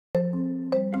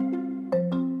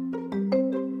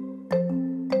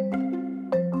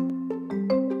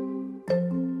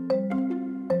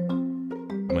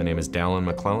is Dallin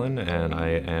McClellan, and I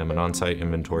am an on-site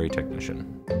inventory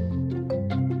technician.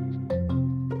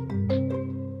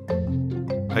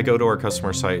 I go to our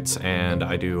customer sites and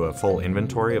I do a full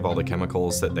inventory of all the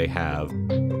chemicals that they have.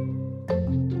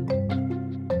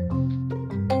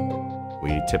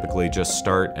 We typically just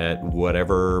start at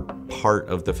whatever part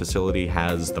of the facility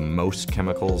has the most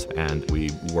chemicals, and we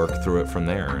work through it from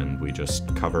there, and we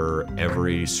just cover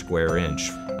every square inch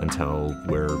until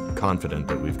we're confident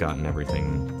that we've gotten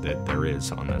everything that there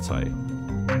is on that site.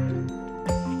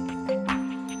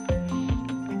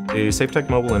 The SafeTec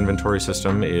mobile inventory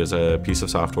system is a piece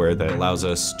of software that allows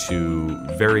us to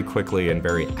very quickly and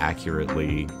very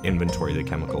accurately inventory the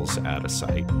chemicals at a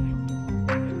site.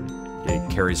 It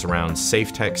carries around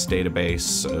SafeTec's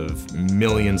database of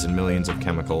millions and millions of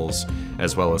chemicals,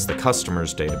 as well as the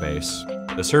customer's database.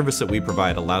 The service that we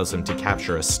provide allows them to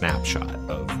capture a snapshot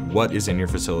of what is in your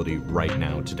facility right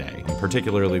now today. And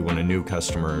particularly when a new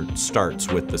customer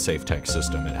starts with the SafeTec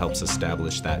system, it helps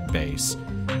establish that base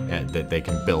that they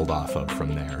can build off of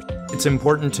from there. It's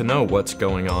important to know what's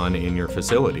going on in your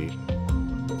facility.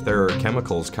 If there are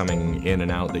chemicals coming in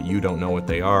and out that you don't know what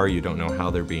they are, you don't know how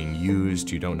they're being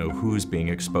used, you don't know who's being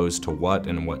exposed to what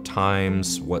and what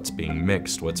times, what's being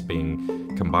mixed, what's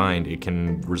being combined, it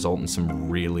can result in some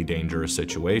really dangerous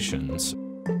situations.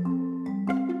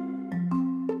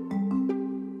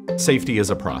 Safety is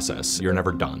a process. You're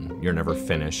never done. You're never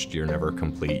finished. You're never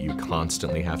complete. You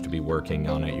constantly have to be working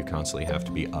on it. You constantly have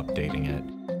to be updating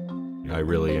it. I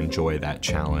really enjoy that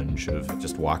challenge of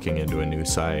just walking into a new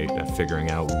site, figuring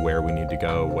out where we need to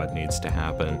go, what needs to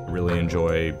happen. I really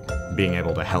enjoy being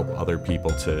able to help other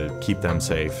people to keep them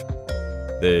safe.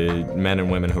 The men and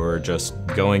women who are just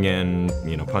going in,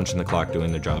 punching the clock,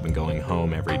 doing their job, and going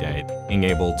home every day, being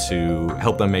able to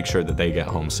help them make sure that they get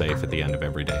home safe at the end of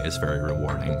every day is very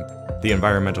rewarding. The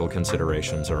environmental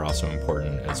considerations are also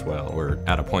important as well. We're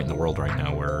at a point in the world right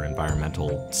now where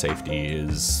environmental safety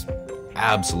is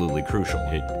absolutely crucial.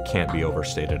 It can't be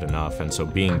overstated enough, and so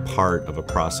being part of a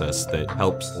process that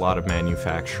helps a lot of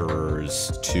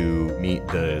manufacturers to meet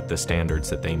the standards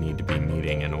that they need to be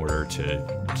meeting in order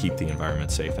to keep the environment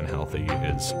safe and healthy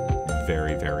is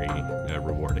very, very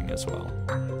rewarding as well.